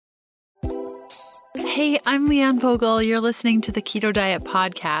Hey, I'm Leanne Vogel. You're listening to the Keto Diet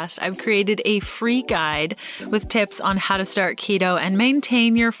Podcast. I've created a free guide with tips on how to start keto and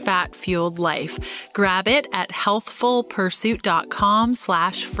maintain your fat-fueled life. Grab it at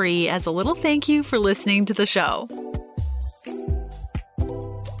healthfulpursuit.com/free as a little thank you for listening to the show.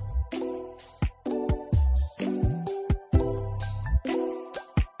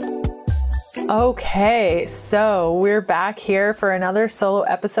 Okay, so we're back here for another solo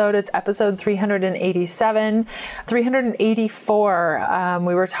episode. It's episode 387, 384.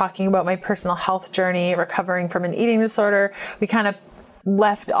 We were talking about my personal health journey, recovering from an eating disorder. We kind of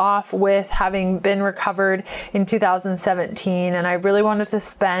left off with having been recovered in 2017, and I really wanted to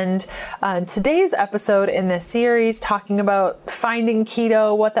spend today's episode in this series talking about finding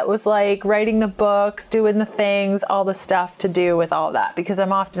keto, what that was like, writing the books, doing the things, all the stuff to do with all that, because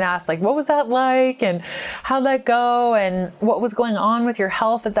I'm often asked, like, what was that like and how'd that go and what was going on with your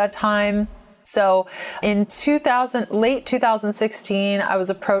health at that time. So in late 2016, I was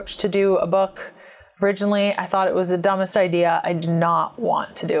approached to do a book. Originally, I thought it was the dumbest idea. I did not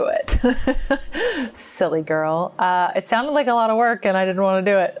want to do it. Silly girl. It sounded like a lot of work and I didn't want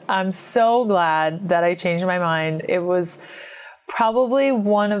to do it. I'm so glad that I changed my mind. It was probably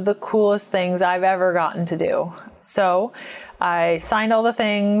one of the coolest things I've ever gotten to do. So I signed all the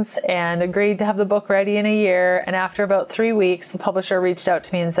things and agreed to have the book ready in a year. And after about 3 weeks, the publisher reached out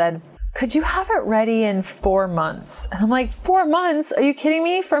to me and said, could you have it ready in 4 months? And I'm like, 4 months? Are you kidding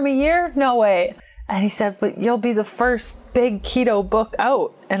me? From a year? No way. And he said, but you'll be the first big keto book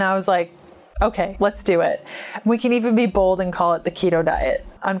out. And I was like, okay, let's do it. We can even be bold and call it the Keto Diet.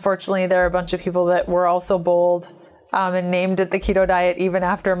 Unfortunately, there are a bunch of people that were also bold and named it the Keto Diet even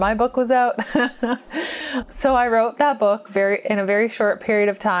after my book was out. So I wrote that book in a very short period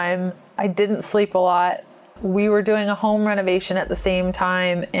of time. I didn't sleep a lot. We were doing a home renovation at the same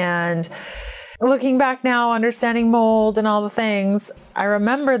time, and looking back now, understanding mold and all the things, I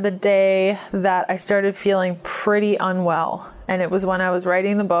remember the day that I started feeling pretty unwell. And it was when I was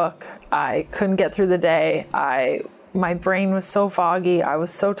writing the book. I couldn't get through the day. My brain was so foggy. I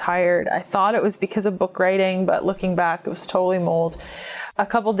was so tired. I thought it was because of book writing, but looking back, it was totally mold. A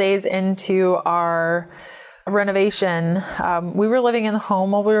couple days into our renovation, we were living in the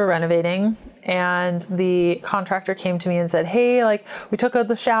home while we were renovating, and the contractor came to me and said, hey, like, we took out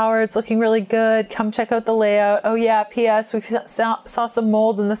the shower, it's looking really good, come check out the layout. Oh yeah, PS, we saw some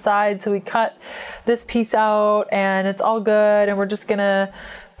mold in the side, so we cut this piece out and it's all good, and we're just gonna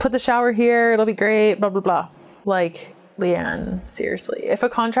put the shower here, it'll be great, blah blah blah. Like, Leanne, seriously, if a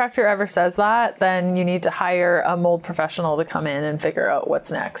contractor ever says that, then you need to hire a mold professional to come in and figure out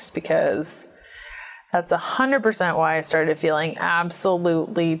what's next, because that's 100% why I started feeling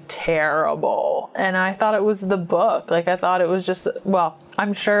absolutely terrible. And I thought it was the book. Like, I thought it was just, well,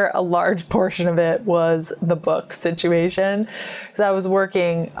 I'm sure a large portion of it was the book situation, because I was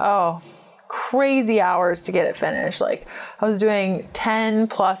working, crazy hours to get it finished. Like, I was doing 10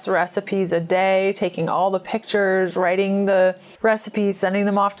 plus recipes a day, taking all the pictures, writing the recipes, sending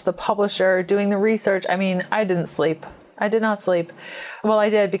them off to the publisher, doing the research. I mean, I didn't sleep. I did not sleep. Well, I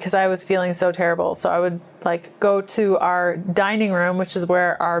did, because I was feeling so terrible. So I would go to our dining room, which is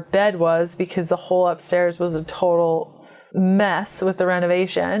where our bed was, because the whole upstairs was a total mess with the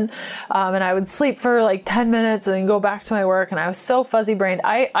renovation. And I would sleep for 10 minutes and then go back to my work. And I was so fuzzy brained.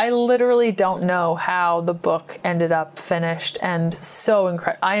 I literally don't know how the book ended up finished, and so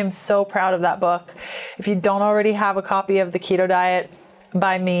incredible. I am so proud of that book. If you don't already have a copy of The Keto Diet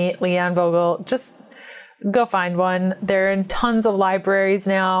by me, Leanne Vogel, just go find one. They're in tons of libraries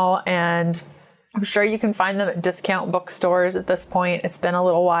now, and I'm sure you can find them at discount bookstores at this point. It's been a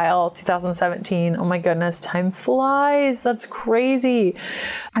little while, 2017. Oh my goodness, time flies. That's crazy.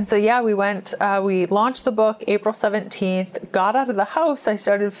 And so, yeah, we launched the book April 17th, got out of the house. I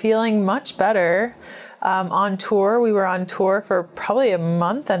started feeling much better. On tour, we were on tour for probably a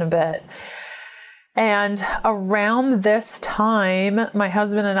month and a bit. And around this time, my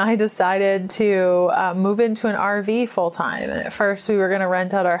husband and I decided to move into an RV full time. And at first we were going to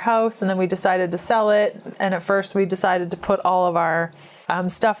rent out our house, and then we decided to sell it. And at first we decided to put all of our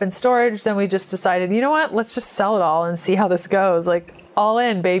stuff in storage. Then we just decided, you know what, let's just sell it all and see how this goes. Like, all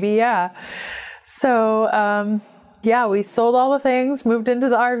in, baby. Yeah. So, we sold all the things, moved into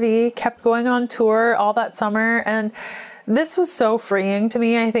the RV, kept going on tour all that summer. And this was so freeing to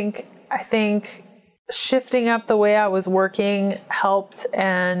me. I think shifting up the way I was working helped,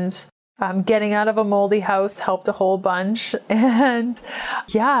 and getting out of a moldy house helped a whole bunch. And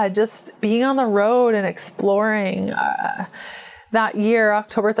just being on the road and exploring. that year,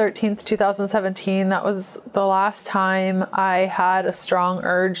 October 13th, 2017, that was the last time I had a strong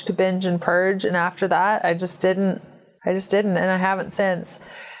urge to binge and purge. And after that, I just didn't, and I haven't since.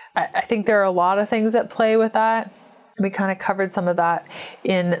 I think there are a lot of things that play with that. We kind of covered some of that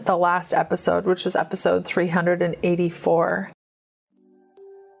in the last episode, which was episode 384.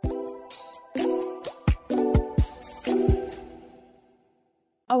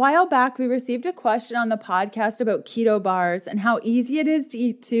 A while back, we received a question on the podcast about keto bars and how easy it is to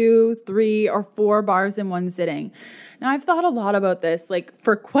eat 2, 3, or 4 bars in one sitting. Now, I've thought a lot about this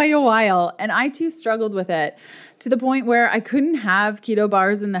for quite a while, and I too struggled with it to the point where I couldn't have keto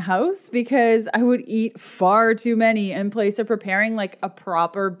bars in the house because I would eat far too many in place of preparing a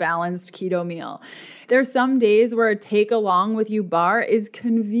proper balanced keto meal. There's some days where a take along with you bar is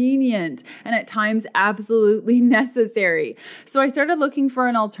convenient and at times absolutely necessary. So I started looking for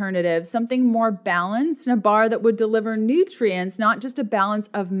an alternative, something more balanced, and a bar that would deliver nutrients, not just a balance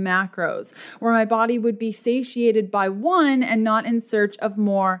of macros, where my body would be satiated by one and not in search of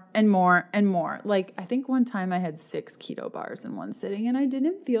more and more and more. I think one time I had 6 keto bars in one sitting and I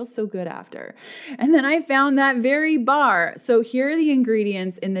didn't feel so good after. And then I found that very bar. So here are the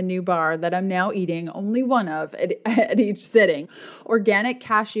ingredients in the new bar that I'm now eating, only one of at each sitting. Organic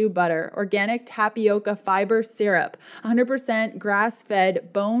cashew butter, organic tapioca fiber syrup, 100%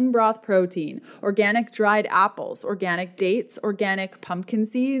 grass-fed bone broth protein, organic dried apples, organic dates, organic pumpkin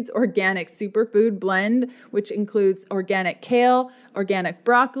seeds, organic superfood blend, which includes organic kale, organic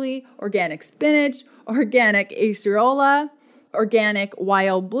broccoli, organic spinach, organic acerola, organic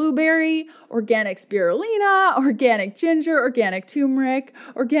wild blueberry, organic spirulina, organic ginger, organic turmeric,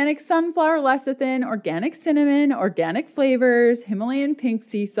 organic sunflower lecithin, organic cinnamon, organic flavors, Himalayan pink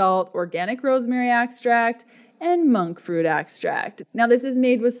sea salt, organic rosemary extract, and monk fruit extract. Now, this is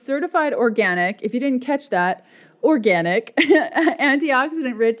made with certified organic, if you didn't catch that, organic,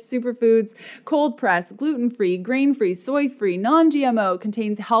 antioxidant-rich superfoods, cold press, gluten-free, grain-free, soy-free, non-GMO,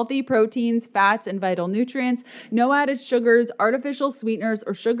 contains healthy proteins, fats, and vital nutrients, no added sugars, artificial sweeteners,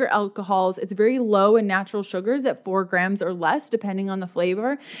 or sugar alcohols. It's very low in natural sugars at 4 grams or less, depending on the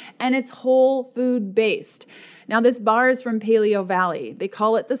flavor, and it's whole food based. Now, this bar is from Paleo Valley. They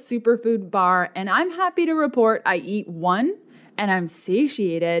call it the superfood bar, and I'm happy to report I eat one and I'm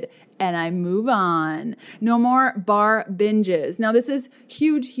satiated and I move on. No more bar binges. Now, this is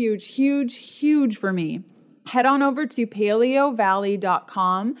huge, huge, huge, huge for me. Head on over to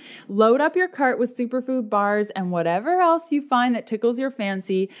paleovalley.com, load up your cart with superfood bars and whatever else you find that tickles your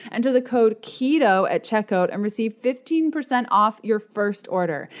fancy. Enter the code KETO at checkout and receive 15% off your first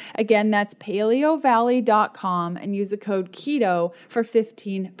order. Again, that's paleovalley.com and use the code KETO for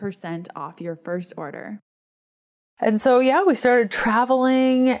 15% off your first order. And so, we started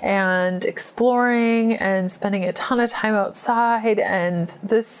traveling and exploring and spending a ton of time outside. And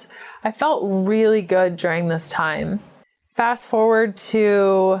I felt really good during this time. Fast forward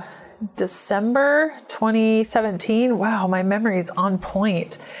to December 2017. Wow, my memory is on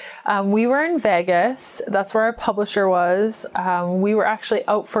point. We were in Vegas. That's where our publisher was. We were actually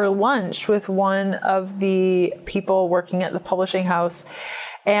out for lunch with one of the people working at the publishing house.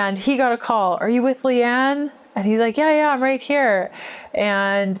 And he got a call. "Are you with Leanne?" And he's like, yeah, I'm right here.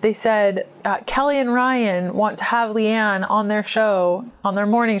 And they said, Kelly and Ryan want to have Leanne on their show, on their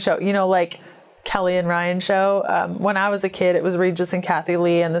morning show, Kelly and Ryan show. When I was a kid, it was Regis and Kathy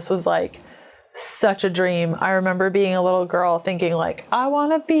Lee. And this was such a dream. I remember being a little girl thinking I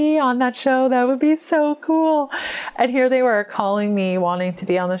want to be on that show. That would be so cool. And here they were calling me wanting to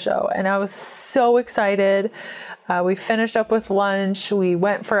be on the show. And I was so excited. We finished up with lunch. We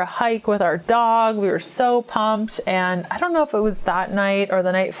went for a hike with our dog. We were so pumped. And I don't know if it was that night or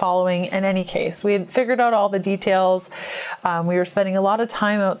the night following. In any case, we had figured out all the details. We were spending a lot of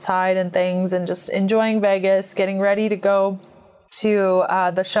time outside and things and just enjoying Vegas, getting ready to go to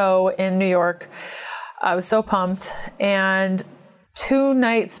the show in New York. I was so pumped. And 2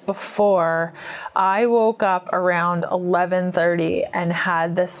 nights before, I woke up around 11:30 and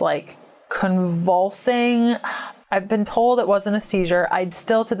had this convulsing, I've been told it wasn't a seizure. I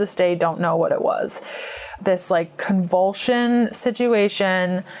still to this day don't know what it was. This convulsion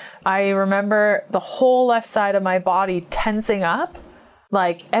situation. I remember the whole left side of my body tensing up,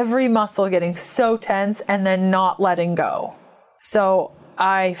 every muscle getting so tense and then not letting go. So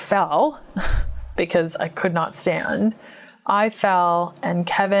I fell because I could not stand. I fell and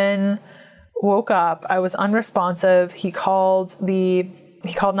Kevin woke up. I was unresponsive. He called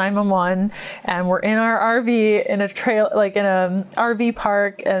 911 and we're in our RV in a trail, in a RV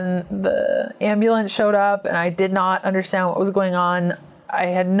park, and the ambulance showed up and I did not understand what was going on. I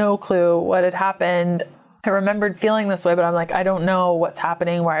had no clue what had happened. I remembered feeling this way, but I'm like, I don't know what's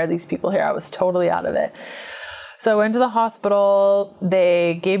happening. Why are these people here? I was totally out of it. So I went to the hospital.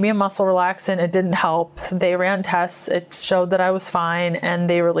 They gave me a muscle relaxant. It didn't help. They ran tests. It showed that I was fine, and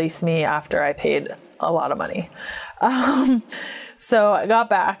they released me after I paid a lot of money. So I got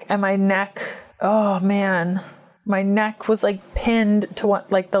back, and my neck, oh man, my neck was like pinned to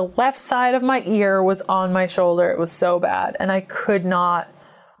what, like the left side of my ear was on my shoulder. It was so bad, and I could not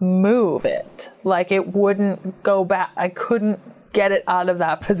move it. Like it wouldn't go back. I couldn't get it out of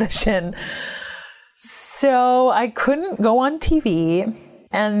that position. So I couldn't go on TV.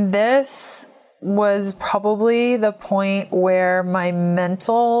 And this was probably the point where my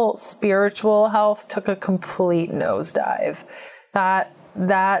mental, spiritual health took a complete nosedive.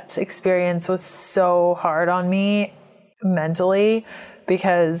 That experience was so hard on me mentally,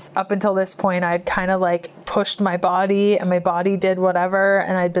 because up until this point, I'd kind of like pushed my body, and my body did whatever.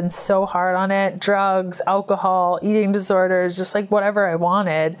 And I'd been so hard on it, drugs, alcohol, eating disorders, just like whatever I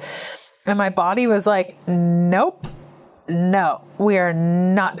wanted. And my body was like, nope, no, we are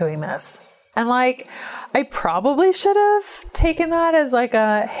not doing this. And like, I probably should have taken that as like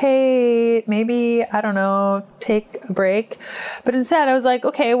a, hey, maybe, I don't know, take a break. But instead I was like,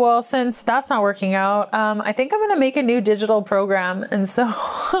 okay, well, since that's not working out, I think I'm going to make a new digital program. And so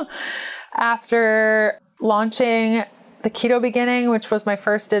after launching the Keto Beginning, which was my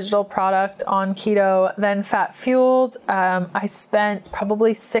first digital product on keto, then Fat Fueled, I spent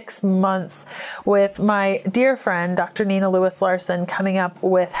probably 6 months with my dear friend, Dr. Nina Lewis-Larson, coming up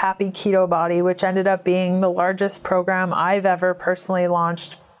with Happy Keto Body, which ended up being the largest program I've ever personally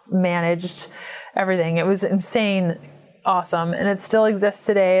launched, managed, everything. It was insane, awesome. And it still exists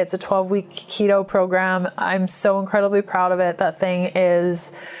today. It's a 12-week keto program. I'm so incredibly proud of it. That thing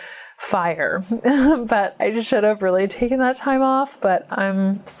is fire. But I just should have really taken that time off, but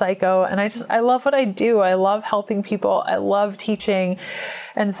I'm psycho, and I love what I do. I love helping people. I love teaching.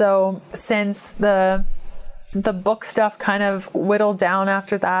 And so since the book stuff kind of whittled down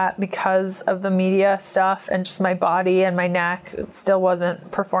after that because of the media stuff, and just my body and my neck, it still wasn't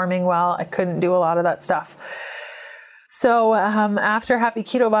performing well. I couldn't do a lot of that stuff. So after Happy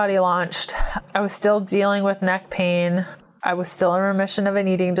Keto Body launched, I was still dealing with neck pain. I was still in remission of an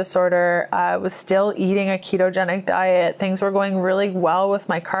eating disorder. I was still eating a ketogenic diet. Things were going really well with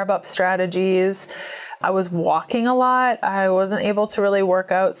my carb up strategies. I was walking a lot. I wasn't able to really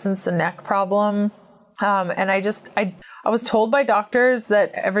work out since the neck problem. And I was told by doctors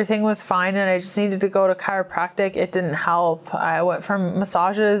that everything was fine and I just needed to go to chiropractic. It didn't help. I went for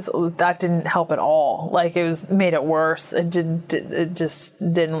massages. That didn't help at all. Like made it worse. It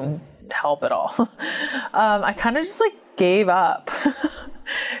just didn't help at all. I kind of just like gave up.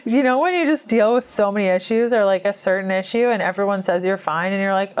 You know, when you just deal with so many issues, or like a certain issue, and everyone says you're fine, and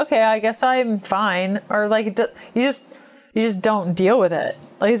you're like, okay, I guess I'm fine. Or like, you just don't deal with it.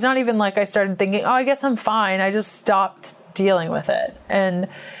 Like, it's not even like I started thinking, oh, I guess I'm fine. I just stopped dealing with it. And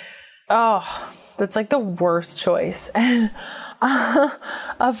that's like the worst choice. And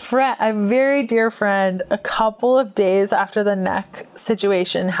a very dear friend, a couple of days after the neck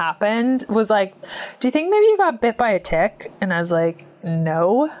situation happened, was like, do you think maybe you got bit by a tick? And I was like,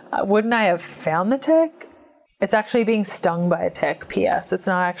 no. Wouldn't I have found the tick? It's actually being stung by a tick. P.S. It's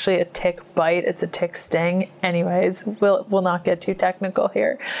not actually a tick bite. It's a tick sting. Anyways, we'll not get too technical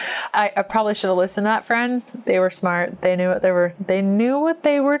here. I probably should have listened to that friend. They were smart. They knew what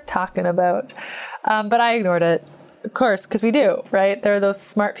they were talking about. But I ignored it. Of course, because we do, right? There are those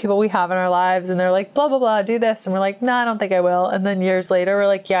smart people we have in our lives, and they're like, blah, blah, blah, do this. And we're like, no, I don't think I will. And then years later, we're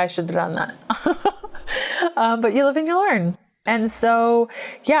like, yeah, I should have done that. But you live and you learn. And so,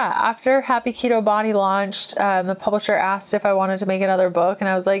 yeah, after Happy Keto Body launched, the publisher asked if I wanted to make another book. And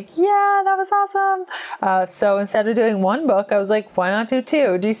I was like, yeah, that was awesome. So instead of doing one book, I was like, why not do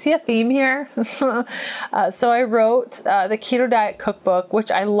two? Do you see a theme here? So I wrote the Keto Diet Cookbook, which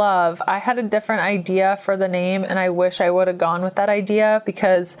I love. I had a different idea for the name, and I wish I would have gone with that idea,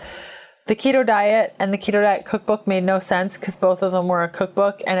 because the Keto Diet and the Keto Diet Cookbook made no sense because both of them were a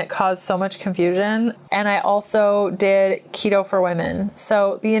cookbook, and it caused so much confusion. And I also did Keto for Women.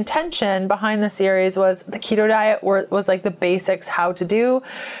 So the intention behind the series was the Keto Diet was like the basics, how to do.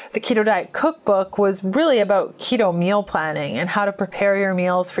 The Keto Diet Cookbook was really about keto meal planning and how to prepare your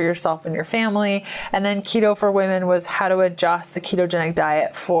meals for yourself and your family. And then Keto for Women was how to adjust the ketogenic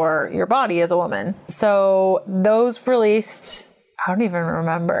diet for your body as a woman. So those released, I don't even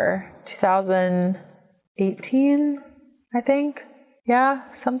remember, 2018, I think. Yeah,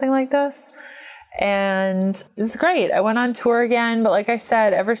 something like this. And it was great. I went on tour again, but like I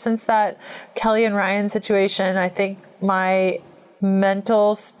said, ever since that Kelly and Ryan situation, I think my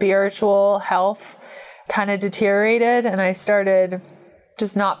mental, spiritual health kind of deteriorated and I started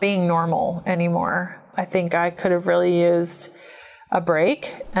just not being normal anymore. I think I could have really used a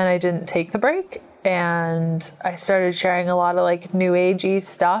break and I didn't take the break. And I started sharing a lot of like new agey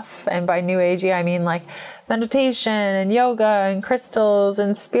stuff. And by new agey, I mean like meditation and yoga and crystals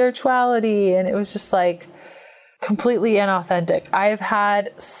and spirituality. And it was just like completely inauthentic. I've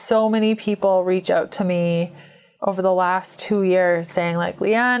had so many people reach out to me over the last 2 years saying like,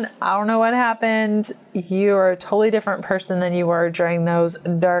 Leanne, I don't know what happened. You are a totally different person than you were during those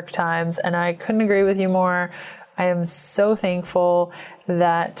dark times. And I couldn't agree with you more. I am so thankful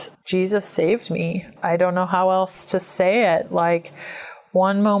that Jesus saved me. I don't know how else to say it. Like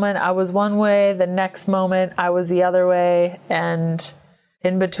one moment I was one way, the next moment I was the other way. And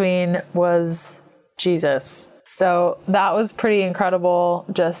in between was Jesus. So that was pretty incredible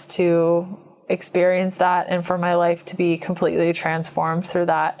just to experience that and for my life to be completely transformed through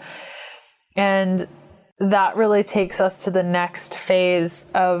that. And that really takes us to the next phase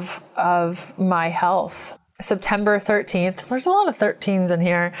of my health. September 13th, there's a lot of 13s in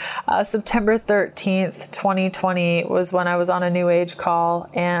here. September 13th, 2020 was when I was on a new age call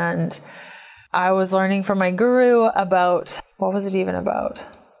and I was learning from my guru about, what was it even about?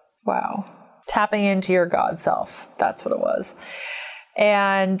 Wow. Tapping into your God self. That's what it was.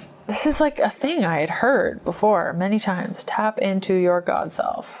 And this is like a thing I had heard before many times, tap into your God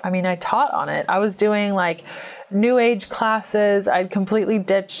self. I mean, I taught on it. I was doing like new age classes. I'd completely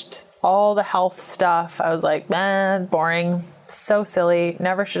ditched all the health stuff. I was like, man, boring, so silly.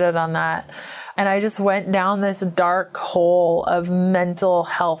 Never should have done that. And I just went down this dark hole of mental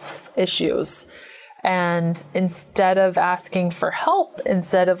health issues. And instead of asking for help,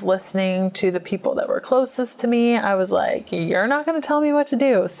 instead of listening to the people that were closest to me, I was like, you're not going to tell me what to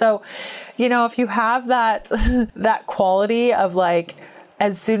do. So, you know, if you have that, that quality of like,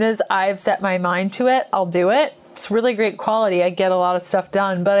 as soon as I've set my mind to it, I'll do it. It's really great quality. I get a lot of stuff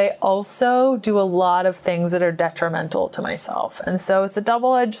done, but I also do a lot of things that are detrimental to myself. And so it's a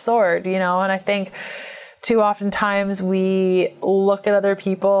double-edged sword, you know, and I think too oftentimes we look at other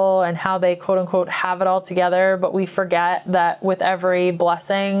people and how they quote unquote have it all together, but we forget that with every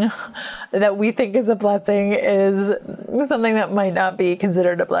blessing that we think is a blessing is something that might not be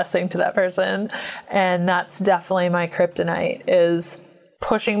considered a blessing to that person. And that's definitely my kryptonite, is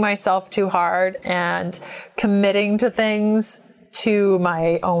pushing myself too hard and committing to things to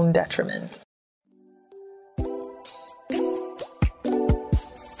my own detriment.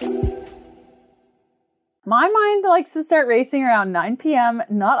 My mind likes to start racing around 9 p.m.,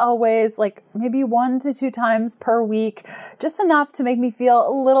 not always, like maybe 1 to 2 times per week, just enough to make me feel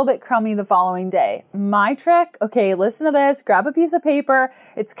a little bit crummy the following day. My trick, okay, listen to this, grab a piece of paper.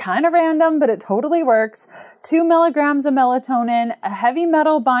 It's kind of random, but it totally works. 2 milligrams of melatonin, a heavy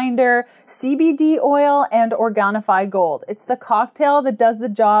metal binder, CBD oil, and Organifi Gold. It's the cocktail that does the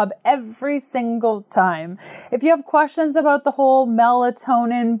job every single time. If you have questions about the whole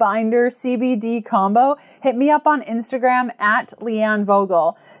melatonin binder CBD combo, hit me up on Instagram at Leanne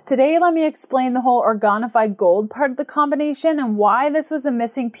Vogel. Today, let me explain the whole Organifi Gold part of the combination and why this was a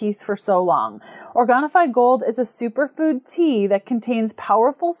missing piece for so long. Organifi Gold is a superfood tea that contains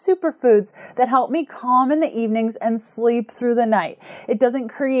powerful superfoods that help me calm in the evenings and sleep through the night. It doesn't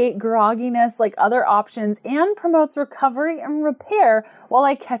create grogginess like other options and promotes recovery and repair while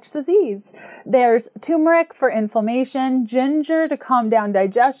I catch disease. There's turmeric for inflammation, ginger to calm down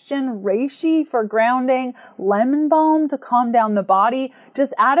digestion, reishi for grounding, lemon balm to calm down the body.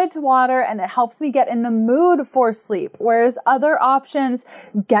 Just add it to water and it helps me get in the mood for sleep. Whereas other options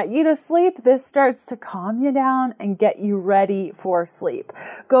get you to sleep, this starts to calm you down and get you ready for sleep.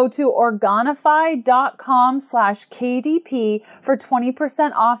 Go to Organifi.com/KDP for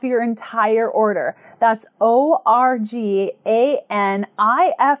 20% off your entire order. That's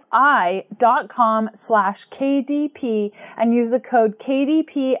ORGANIFI.com/KDP and use the code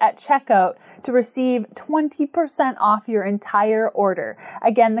KDP at checkout to receive 20% off your entire order.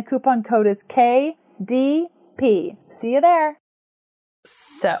 Again, the coupon code is KDP. See you there.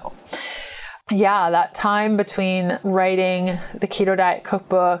 So, yeah, that time between writing the Keto Diet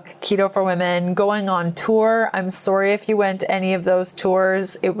Cookbook, Keto for Women, going on tour. I'm sorry if you went to any of those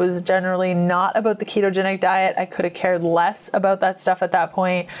tours. It was generally not about the ketogenic diet. I could have cared less about that stuff at that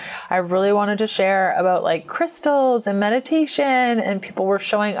point. I really wanted to share about like crystals and meditation, and people were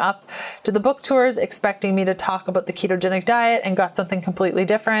showing up to the book tours expecting me to talk about the ketogenic diet and got something completely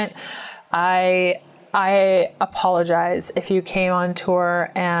different. I apologize if you came on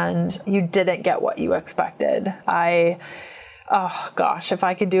tour and you didn't get what you expected. I oh gosh, if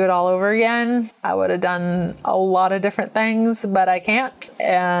I could do it all over again, I would have done a lot of different things, but I can't.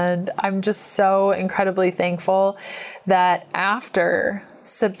 And I'm just so incredibly thankful that after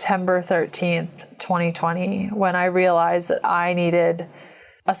September 13th, 2020, when I realized that I needed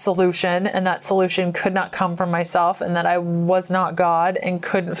a solution and that solution could not come from myself and that I was not God and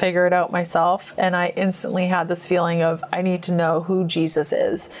couldn't figure it out myself. And I instantly had this feeling of, I need to know who Jesus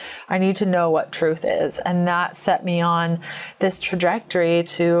is. I need to know what truth is. And that set me on this trajectory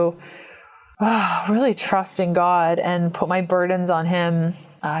to really trust in God and put my burdens on him.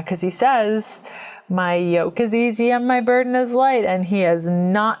 Because he says, my yoke is easy and my burden is light. And he is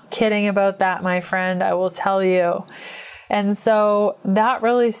not kidding about that, my friend. I will tell you. And so that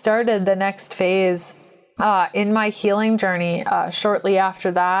really started the next phase in my healing journey. Shortly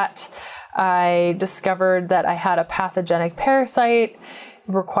after that, I discovered that I had a pathogenic parasite. It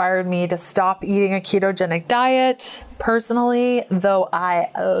required me to stop eating a ketogenic diet personally, though I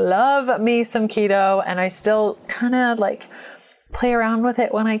love me some keto and I still kind of like play around with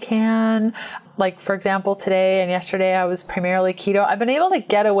it when I can. Like, for example, today and yesterday, I was primarily keto. I've been able to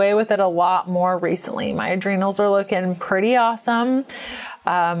get away with it a lot more recently. My adrenals are looking pretty awesome.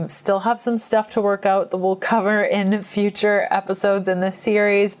 Still have some stuff to work out that we'll cover in future episodes in this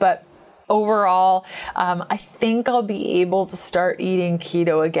series, but overall, I think I'll be able to start eating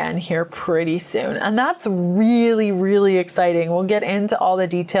keto again here pretty soon. And that's really, really exciting. We'll get into all the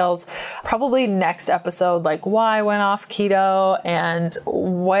details probably next episode, like why I went off keto and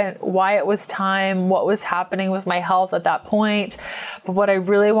why it was time, what was happening with my health at that point. But what I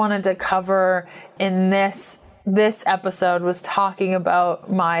really wanted to cover in this episode was talking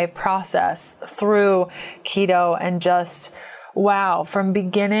about my process through keto and just wow, from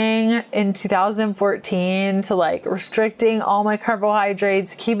beginning in 2014 to like restricting all my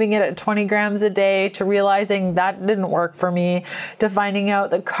carbohydrates, keeping it at 20 grams a day, to realizing that didn't work for me, to finding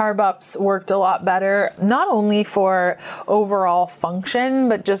out that carb ups worked a lot better, not only for overall function,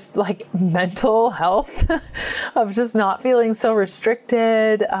 but just like mental health of just not feeling so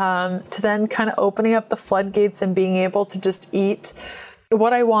restricted, to then kind of opening up the floodgates and being able to just eat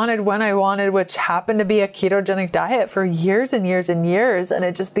what I wanted when I wanted, which happened to be a ketogenic diet for years and years and years. And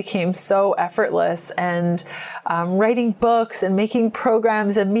it just became so effortless, and writing books and making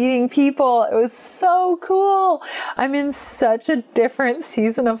programs and meeting people. It was so cool. I'm in such a different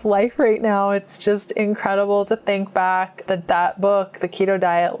season of life right now. It's just incredible to think back that book, The Keto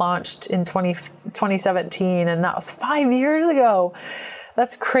Diet, launched in 2017. And that was 5 years ago.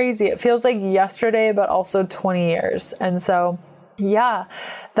 That's crazy. It feels like yesterday, but also 20 years. And so yeah,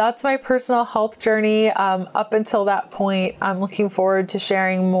 that's my personal health journey. Up until that point, I'm looking forward to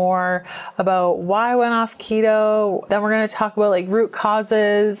sharing more about why I went off keto. Then we're going to talk about like root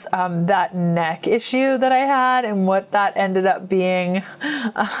causes, that neck issue that I had and what that ended up being.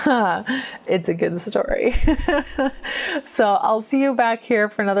 It's a good story. So I'll see you back here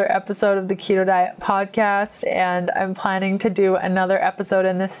for another episode of the Keto Diet podcast. And I'm planning to do another episode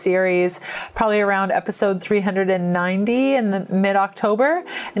in this series, probably around episode 390 in the mid-October.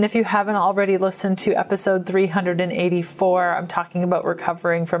 And if you haven't already listened to episode 384, I'm talking about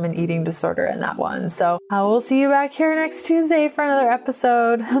recovering from an eating disorder in that one. So I will see you back here next Tuesday for another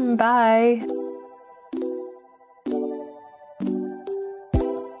episode. Bye.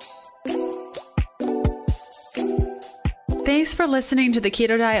 Thanks for listening to the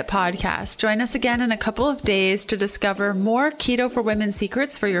Keto Diet podcast. Join us again in a couple of days to discover more Keto for Women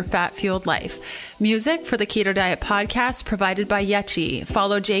secrets for your fat-fueled life. Music for the Keto Diet podcast provided by Yechi.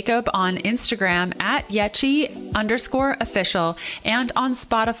 Follow Jacob on Instagram at Yechi_official and on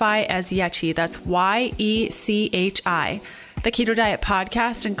Spotify as Yechi. That's YECHI. The Keto Diet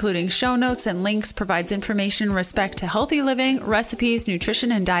podcast, including show notes and links, provides information in respect to healthy living, recipes,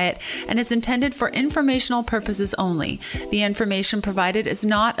 nutrition, and diet, and is intended for informational purposes only. The information provided is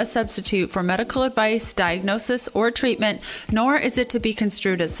not a substitute for medical advice, diagnosis, or treatment, nor is it to be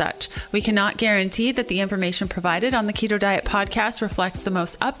construed as such. We cannot guarantee that the information provided on the Keto Diet podcast reflects the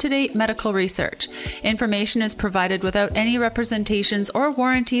most up-to-date medical research. Information is provided without any representations or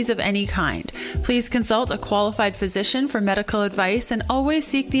warranties of any kind. Please consult a qualified physician for medical advice and always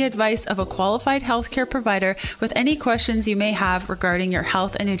seek the advice of a qualified healthcare provider with any questions you may have regarding your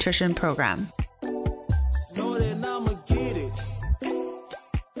health and nutrition program.